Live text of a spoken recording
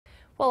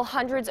Well,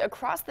 hundreds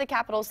across the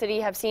capital city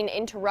have seen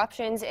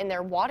interruptions in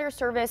their water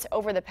service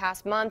over the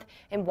past month,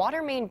 and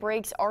water main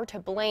breaks are to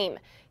blame.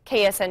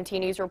 KSNT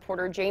News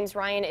reporter James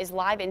Ryan is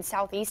live in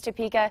southeast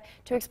Topeka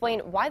to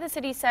explain why the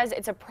city says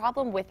it's a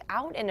problem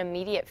without an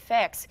immediate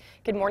fix.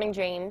 Good morning,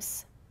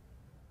 James.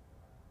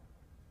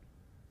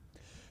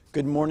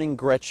 Good morning,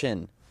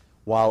 Gretchen.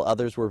 While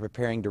others were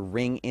preparing to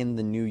ring in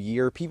the new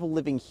year, people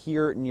living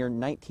here near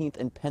 19th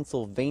and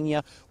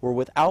Pennsylvania were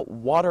without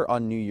water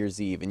on New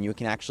Year's Eve. And you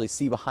can actually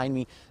see behind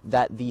me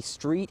that the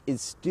street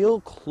is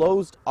still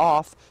closed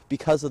off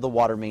because of the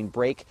water main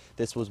break.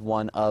 This was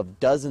one of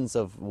dozens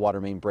of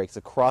water main breaks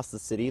across the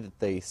city that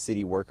the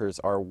city workers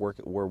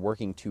were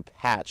working to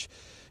patch.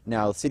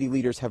 Now, city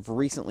leaders have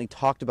recently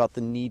talked about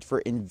the need for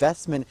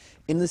investment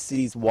in the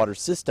city's water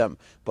system,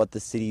 but the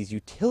city's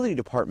utility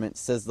department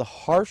says the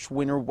harsh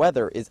winter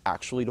weather is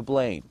actually to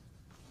blame.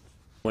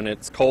 When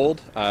it's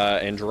cold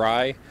and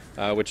dry,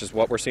 which is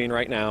what we're seeing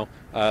right now,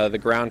 the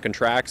ground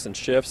contracts and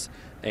shifts,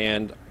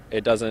 and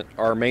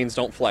our mains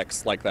don't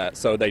flex like that,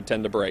 so they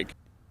tend to break.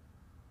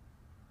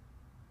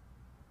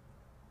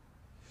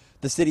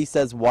 The city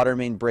says water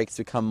main breaks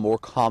become more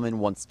common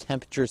once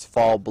temperatures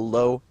fall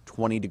below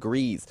 20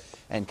 degrees.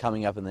 And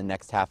coming up in the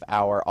next half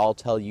hour, I'll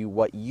tell you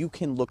what you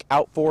can look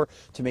out for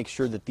to make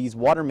sure that these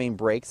water main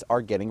breaks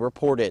are getting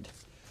reported.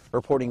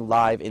 Reporting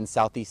live in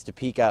southeast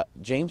Topeka,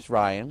 James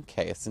Ryan,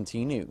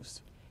 KSNT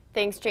News.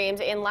 Thanks,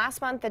 James. And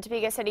last month, the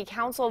Topeka City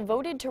Council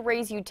voted to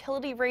raise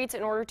utility rates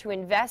in order to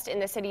invest in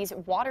the city's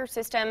water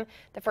system.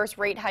 The first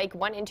rate hike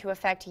went into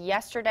effect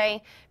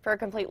yesterday. For a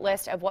complete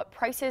list of what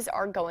prices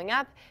are going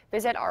up,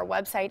 visit our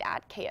website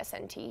at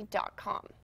ksnt.com.